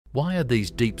Why are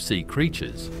these deep-sea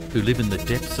creatures, who live in the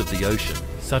depths of the ocean,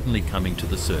 suddenly coming to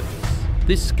the surface?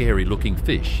 This scary-looking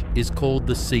fish is called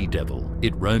the sea devil.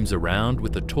 It roams around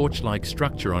with a torch-like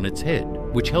structure on its head,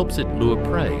 which helps it lure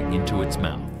prey into its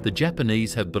mouth. The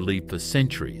Japanese have believed for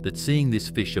centuries that seeing this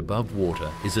fish above water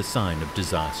is a sign of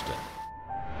disaster.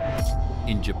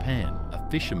 In Japan, a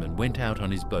fisherman went out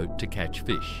on his boat to catch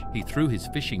fish. He threw his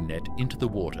fishing net into the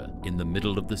water in the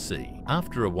middle of the sea.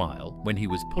 After a while, when he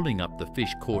was pulling up the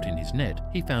fish caught in his net,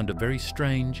 he found a very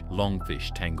strange, long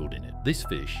fish tangled in it. This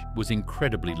fish was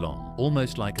incredibly long,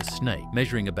 almost like a snake,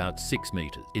 measuring about 6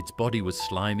 meters. Its body was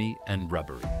slimy and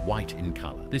rubbery, white in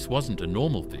color. This wasn't a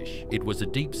normal fish. It was a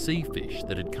deep sea fish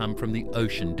that had come from the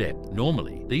ocean depth.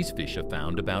 Normally, these fish are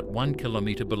found about 1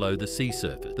 kilometer below the sea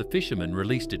surface. The fisherman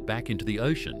released it back into the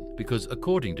ocean because,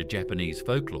 according to Japanese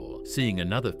folklore, seeing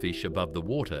another fish above the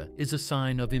water is a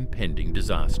sign of impending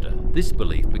disaster. This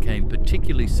belief became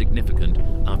particularly significant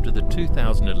after the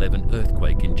 2011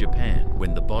 earthquake in Japan,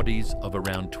 when the bodies of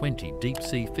around 20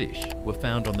 deep-sea fish were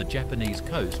found on the Japanese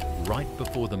coast right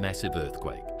before the massive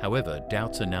earthquake. However,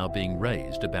 doubts are now being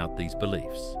raised about these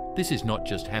beliefs. This is not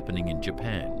just happening in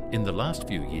Japan. In the last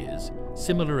few years,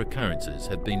 similar occurrences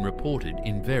have been reported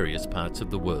in various parts of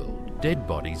the world. Dead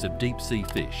bodies of deep-sea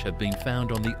fish have been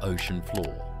found on the ocean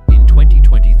floor. In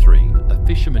 2023, a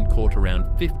fisherman caught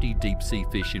around 50 deep-sea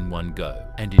fish in one go,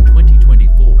 and in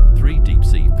 2024, 3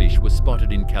 deep-sea fish were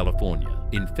spotted in California.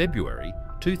 In February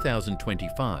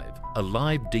 2025, a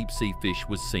live deep-sea fish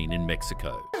was seen in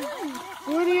Mexico.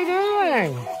 What are you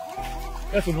doing?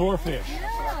 That's an oarfish.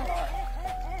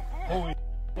 Holy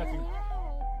fucking.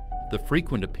 The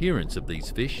frequent appearance of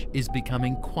these fish is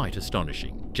becoming quite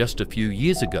astonishing. Just a few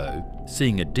years ago,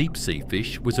 seeing a deep-sea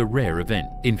fish was a rare event.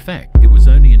 In fact, it was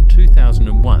only in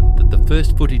 2001 that the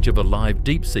first footage of a live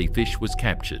deep-sea fish was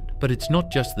captured. But it's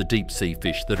not just the deep-sea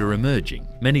fish that are emerging.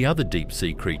 Many other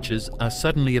deep-sea creatures are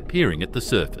suddenly appearing at the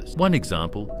surface. One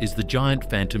example is the giant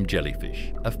phantom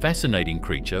jellyfish, a fascinating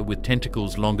creature with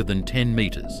tentacles longer than 10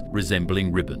 meters,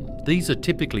 resembling ribbons. These are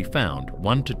typically found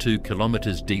 1 to 2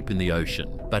 kilometers deep in the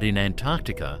ocean, but in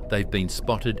Antarctica, they've been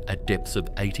spotted at depths of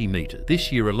 80 meters.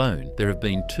 This year alone, there have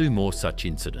been 2 more such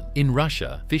incidents. In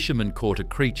Russia, fishermen caught a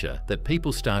creature that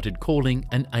people started calling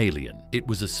an alien. It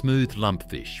was a smooth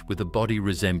lumpfish with a body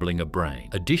resembling a brain.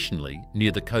 Additionally,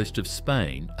 near the coast of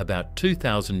Spain, about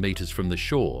 2,000 meters from the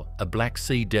shore, a Black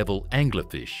Seadevil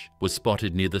Anglerfish was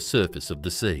spotted near the surface of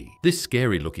the sea. This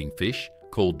scary-looking fish,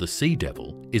 called the sea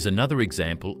devil, is another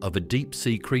example of a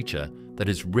deep-sea creature that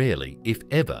has rarely, if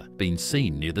ever, been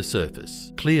seen near the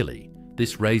surface. Clearly,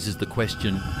 this raises the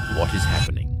question, what is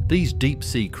happening? These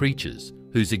deep-sea creatures,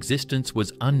 whose existence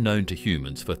was unknown to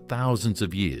humans for thousands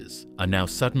of years, are now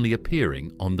suddenly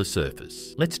appearing on the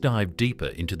surface. Let's dive deeper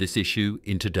into this issue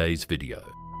in today's video.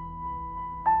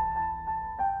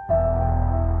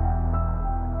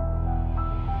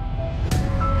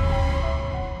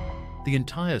 The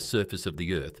entire surface of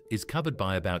the Earth is covered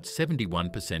by about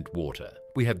 71% water.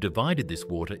 We have divided this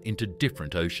water into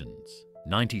different oceans.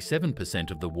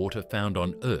 97% of the water found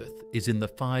on Earth is in the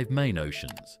 5 main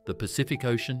oceans: the Pacific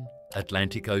Ocean,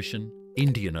 Atlantic Ocean,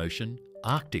 Indian Ocean,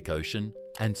 Arctic Ocean,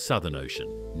 and Southern Ocean.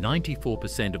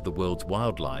 94% of the world's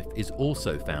wildlife is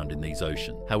also found in these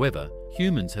oceans. However,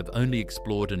 humans have only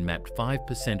explored and mapped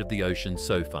 5% of the ocean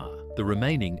so far. The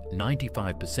remaining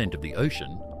 95% of the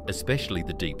ocean, especially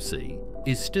the deep sea,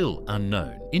 is still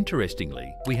unknown.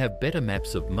 Interestingly, we have better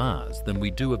maps of Mars than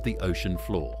we do of the ocean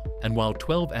floor. And while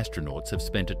 12 astronauts have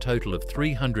spent a total of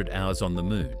 300 hours on the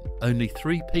moon, only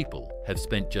 3 people have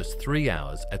spent just 3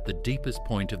 hours at the deepest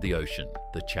point of the ocean,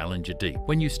 the Challenger Deep.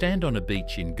 When you stand on a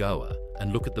beach in Goa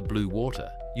and look at the blue water,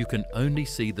 you can only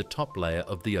see the top layer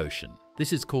of the ocean.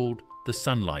 This is called the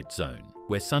sunlight zone,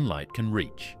 where sunlight can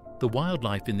reach. The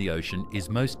wildlife in the ocean is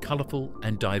most colorful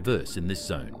and diverse in this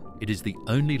zone. It is the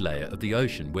only layer of the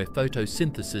ocean where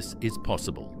photosynthesis is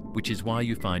possible, which is why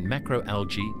you find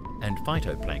macroalgae and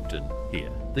phytoplankton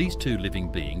here. These 2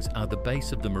 living beings are the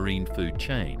base of the marine food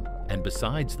chain, and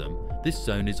besides them, this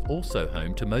zone is also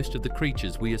home to most of the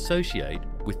creatures we associate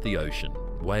with the ocean: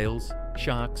 whales,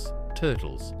 sharks,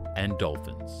 turtles, and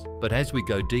dolphins. But as we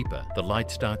go deeper, the light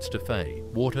starts to fade.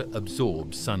 Water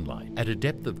absorbs sunlight. At a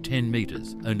depth of 10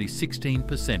 meters, only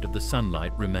 16% of the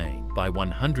sunlight remains. By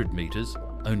 100 meters,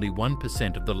 only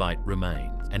 1% of the light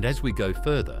remains. And as we go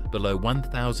further, below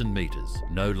 1,000 meters,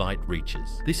 no light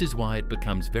reaches. This is why it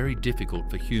becomes very difficult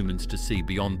for humans to see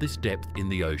beyond this depth in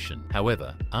the ocean.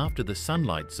 However, after the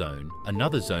sunlight zone,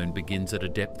 another zone begins at a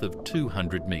depth of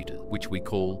 200 meters, which we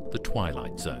call the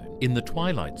twilight zone. In the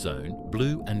twilight zone,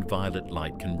 blue and violet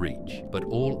light can reach, but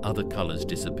all other colors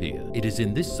disappear. It is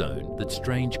in this zone that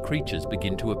strange creatures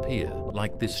begin to appear,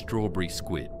 like this strawberry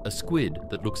squid, a squid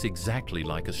that looks exactly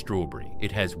like a strawberry.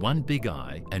 It has one big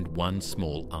eye and one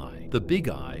small eye. The big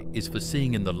eye is for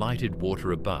seeing in the lighted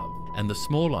water above, and the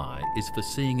small eye is for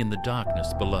seeing in the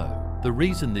darkness below. The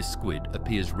reason this squid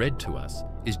appears red to us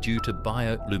is due to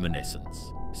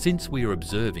bioluminescence. Since we are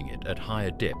observing it at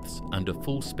higher depths under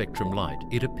full spectrum light,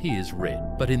 it appears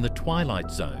red. But in the twilight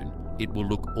zone, it will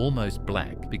look almost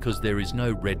black because there is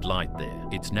no red light there.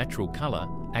 Its natural color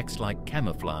acts like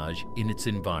camouflage in its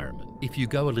environment. If you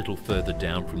go a little further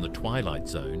down from the twilight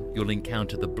zone, you'll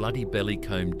encounter the bloody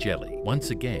bellycomb jelly. Once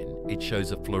again, it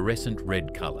shows a fluorescent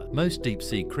red color. Most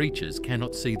deep-sea creatures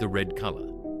cannot see the red color.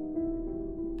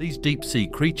 These deep-sea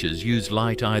creatures use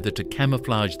light either to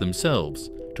camouflage themselves,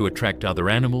 to attract other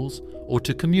animals, or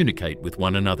to communicate with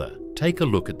one another. Take a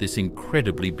look at this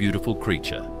incredibly beautiful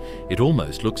creature. It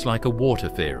almost looks like a water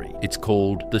fairy. It's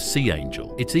called the sea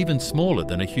angel. It's even smaller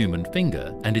than a human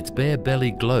finger, and its bare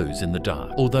belly glows in the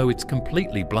dark. Although it's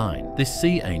completely blind, this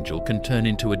sea angel can turn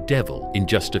into a devil in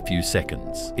just a few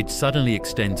seconds. It suddenly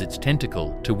extends its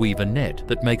tentacle to weave a net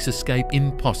that makes escape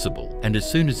impossible, and as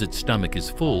soon as its stomach is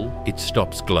full, it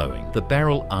stops glowing. The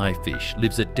barreleye fish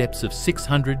lives at depths of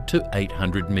 600 to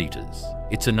 800 meters.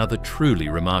 It's another truly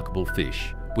remarkable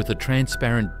fish, with a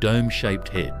transparent dome-shaped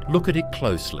head. Look at it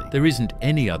closely. There isn't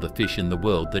any other fish in the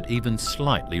world that even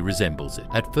slightly resembles it.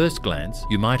 At first glance,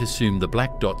 you might assume the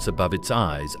black dots above its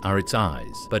eyes are its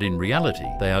eyes, but in reality,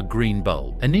 they are green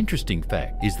bulbs. An interesting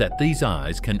fact is that these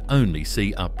eyes can only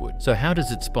see upward. So how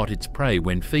does it spot its prey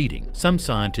when feeding? Some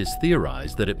scientists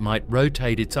theorize that it might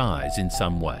rotate its eyes in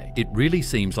some way. It really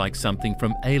seems like something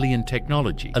from alien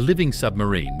technology. A living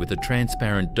submarine with a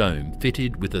transparent dome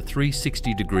fitted with a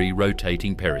 360-degree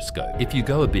rotating periscope. If you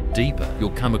go a bit deeper,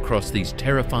 you'll come across these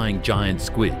terrifying giant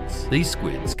squids. These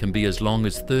squids can be as long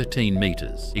as 13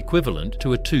 meters, equivalent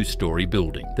to a 2-story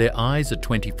building. Their eyes are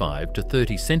 25 to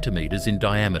 30 centimeters in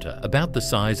diameter, about the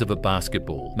size of a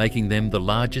basketball, making them the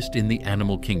largest in the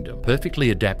animal kingdom, perfectly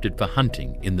adapted for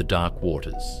hunting in the dark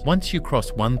waters. Once you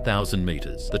cross 1,000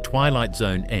 meters, the twilight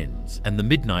zone ends and the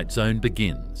midnight zone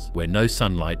begins, where no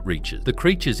sunlight reaches. The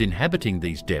creatures inhabiting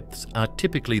these depths are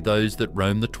typically those that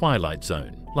roam the twilight zone,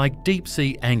 like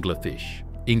deep-sea anglerfish,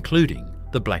 including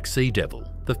the Black Seadevil.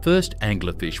 The first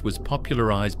anglerfish was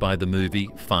popularized by the movie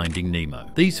Finding Nemo.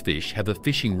 These fish have a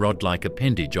fishing rod-like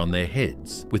appendage on their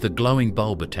heads with a glowing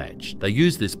bulb attached. They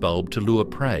use this bulb to lure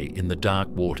prey in the dark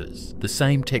waters, the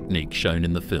same technique shown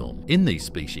in the film. In these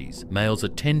species, males are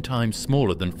 10 times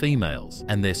smaller than females,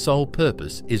 and their sole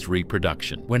purpose is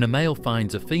reproduction. When a male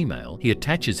finds a female, he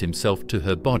attaches himself to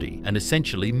her body and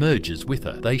essentially merges with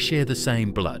her. They share the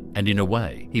same blood, and in a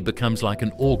way, he becomes like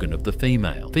an organ of the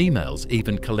female. Females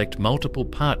even collect multiple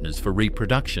partners for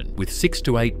reproduction, with 6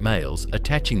 to 8 males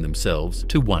attaching themselves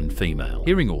to one female.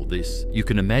 Hearing all this, you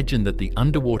can imagine that the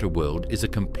underwater world is a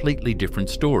completely different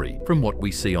story from what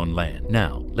we see on land.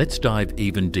 Now, let's dive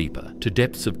even deeper, to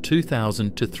depths of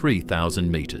 2,000 to 3,000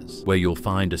 meters, where you'll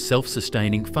find a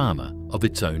self-sustaining farmer of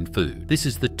its own food. This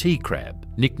is the tea crab,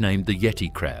 nicknamed the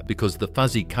Yeti crab because the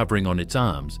fuzzy covering on its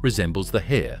arms resembles the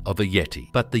hair of a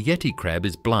yeti. But the Yeti crab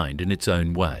is blind in its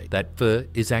own way. That fur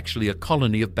is actually a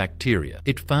colony of bacteria.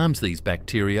 It farms these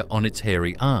bacteria on its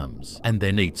hairy arms and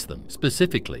then eats them.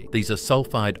 Specifically, these are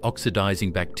sulfide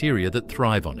oxidizing bacteria that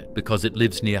thrive on it because it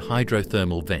lives near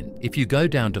hydrothermal vent. If you go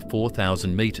down to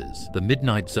 4,000 meters, the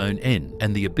midnight zone ends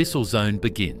and the abyssal zone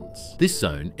begins. This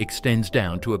zone extends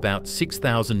down to about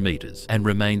 6,000 meters and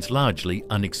remains largely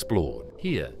unexplored.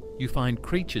 Here, you find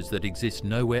creatures that exist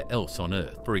nowhere else on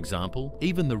Earth. For example,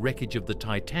 even the wreckage of the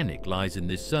Titanic lies in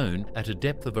this zone at a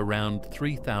depth of around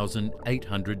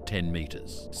 3,810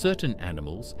 meters. Certain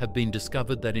animals have been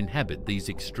discovered that inhabit these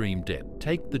extreme depths.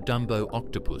 Take the Dumbo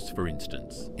octopus, for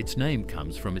instance. Its name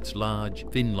comes from its large,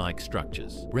 fin-like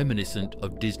structures, reminiscent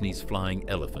of Disney's flying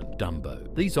elephant,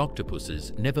 Dumbo. These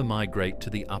octopuses never migrate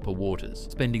to the upper waters,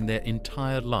 spending their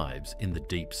entire lives in the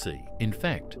deep sea. In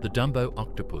fact, the Dumbo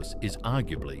octopus is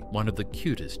arguably one of the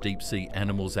cutest deep-sea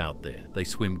animals out there. They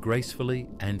swim gracefully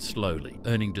and slowly,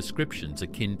 earning descriptions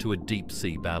akin to a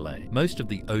deep-sea ballet. Most of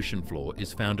the ocean floor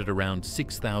is found at around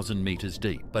 6,000 meters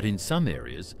deep, but in some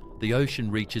areas, the ocean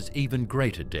reaches even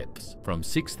greater depths, from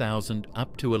 6,000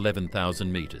 up to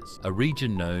 11,000 meters, a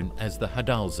region known as the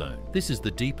Hadal Zone. This is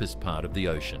the deepest part of the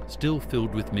ocean, still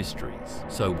filled with mysteries.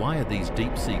 So why are these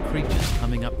deep-sea creatures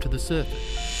coming up to the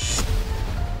surface?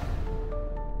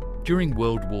 During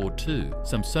World War II,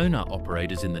 some sonar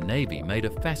operators in the Navy made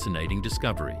a fascinating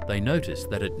discovery. They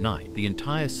noticed that at night, the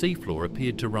entire seafloor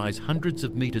appeared to rise hundreds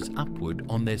of meters upward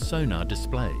on their sonar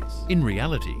displays. In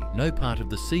reality, no part of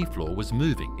the seafloor was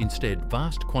moving. Instead,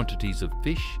 vast quantities of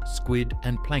fish, squid,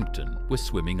 and plankton were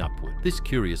swimming upward. This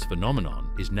curious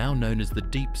phenomenon is now known as the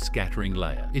deep scattering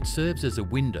layer. It serves as a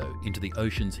window into the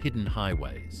ocean's hidden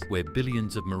highways, where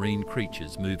billions of marine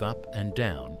creatures move up and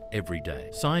down every day.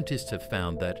 Scientists have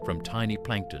found that from tiny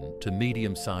plankton to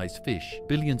medium-sized fish,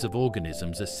 billions of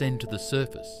organisms ascend to the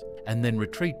surface and then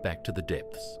retreat back to the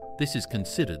depths. This is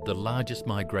considered the largest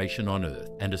migration on Earth,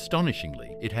 and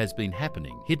astonishingly, it has been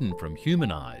happening hidden from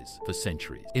human eyes for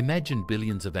centuries. Imagine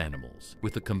billions of animals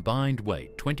with a combined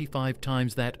weight 25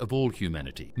 times that of all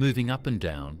humanity, moving up and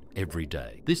down every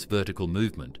day. This vertical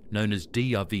movement, known as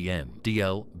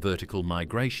DL vertical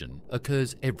migration,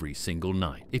 occurs every single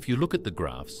night. If you look at the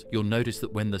graphs, you'll notice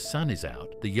that when the sun is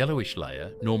out, the yellowish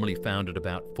layer, normally found at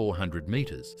about 400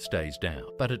 meters, stays down.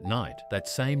 But at night, that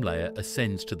same layer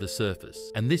ascends to the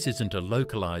surface, and this isn't a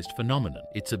localized phenomenon.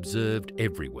 It's observed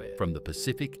everywhere, from the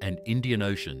Pacific and Indian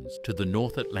Oceans to the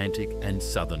North Atlantic and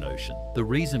Southern Ocean. The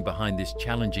reason behind this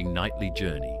challenging nightly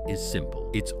journey is simple.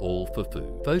 It's all for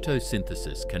food.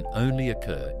 Photosynthesis can only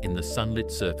occur in the sunlit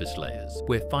surface layers,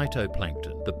 where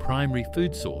phytoplankton, the primary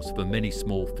food source for many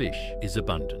small fish, is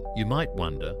abundant. You might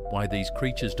wonder why these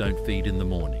creatures don't feed in the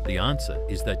morning. The answer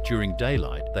is that during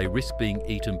daylight, they risk being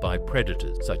eaten by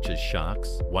predators such as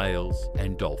sharks, whales,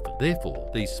 and dolphins. Therefore,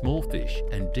 these small fish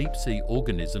and deep-sea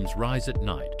organisms rise at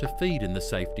night to feed in the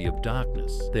safety of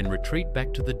darkness, then retreat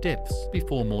back to the depths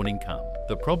before morning comes.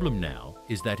 The problem now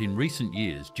is that in recent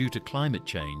years, due to climate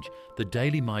change, the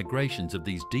daily migrations of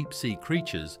these deep-sea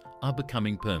creatures are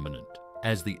becoming permanent.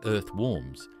 As the Earth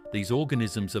warms, these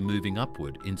organisms are moving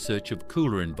upward in search of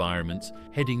cooler environments,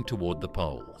 heading toward the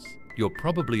poles. You're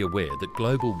probably aware that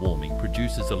global warming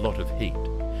produces a lot of heat,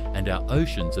 and our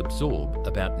oceans absorb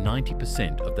about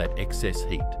 90% of that excess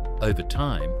heat. Over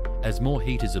time, as more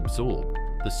heat is absorbed,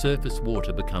 the surface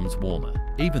water becomes warmer,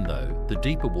 even though the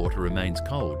deeper water remains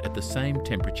cold at the same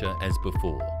temperature as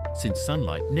before, since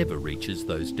sunlight never reaches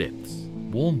those depths.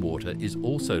 Warm water is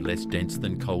also less dense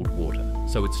than cold water,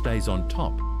 so it stays on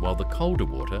top while the colder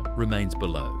water remains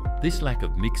below. This lack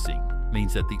of mixing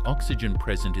means that the oxygen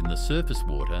present in the surface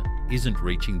water isn't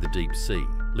reaching the deep sea,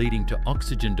 leading to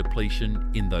oxygen depletion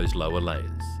in those lower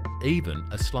layers. Even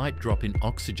a slight drop in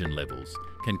oxygen levels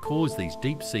can cause these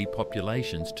deep sea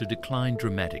populations to decline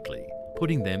dramatically,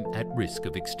 putting them at risk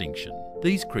of extinction.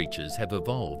 These creatures have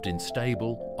evolved in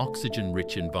stable,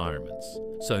 oxygen-rich environments,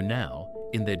 so now,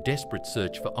 in their desperate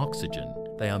search for oxygen,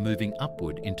 they are moving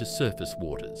upward into surface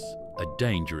waters. A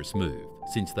dangerous move,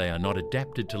 since they are not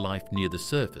adapted to life near the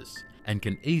surface and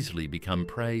can easily become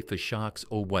prey for sharks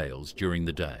or whales during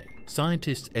the day.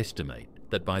 Scientists estimate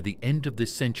that by the end of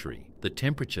this century, the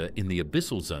temperature in the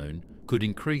abyssal zone could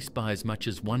increase by as much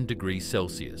as 1 degree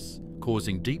Celsius,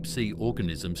 causing deep-sea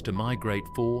organisms to migrate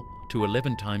 4 to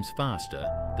 11 times faster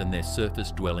than their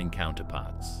surface-dwelling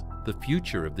counterparts. The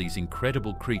future of these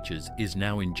incredible creatures is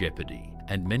now in jeopardy,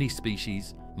 and many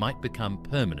species might become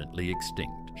permanently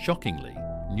extinct. Shockingly,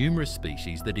 numerous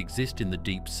species that exist in the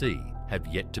deep sea have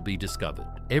yet to be discovered.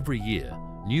 Every year,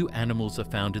 new animals are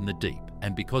found in the deep,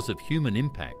 and because of human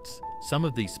impacts, some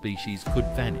of these species could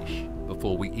vanish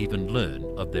before we even learn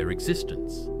of their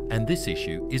existence. And this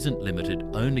issue isn't limited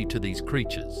only to these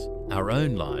creatures. Our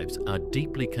own lives are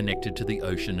deeply connected to the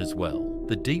ocean as well.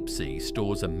 The deep sea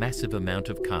stores a massive amount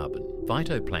of carbon.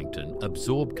 Phytoplankton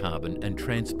absorb carbon and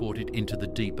transport it into the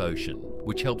deep ocean,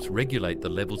 which helps regulate the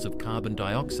levels of carbon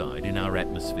dioxide in our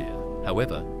atmosphere.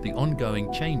 However, the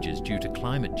ongoing changes due to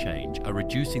climate change are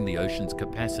reducing the ocean's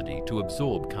capacity to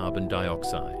absorb carbon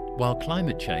dioxide. While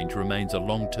climate change remains a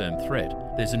long-term threat,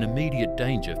 there's an immediate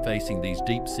danger facing these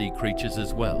deep-sea creatures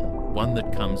as well, one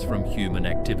that comes from human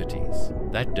activities.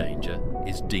 That danger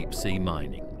is deep-sea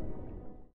mining.